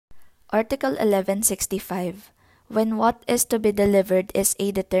Article 1165. When what is to be delivered is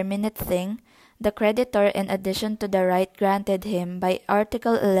a determinate thing, the creditor, in addition to the right granted him by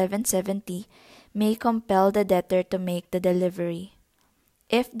Article 1170, may compel the debtor to make the delivery.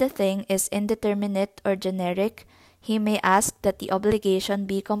 If the thing is indeterminate or generic, he may ask that the obligation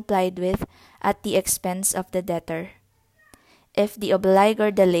be complied with at the expense of the debtor. If the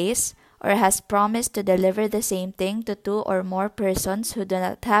obligor delays, or has promised to deliver the same thing to two or more persons who do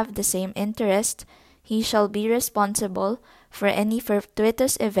not have the same interest, he shall be responsible for any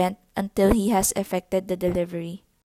fortuitous event until he has effected the delivery.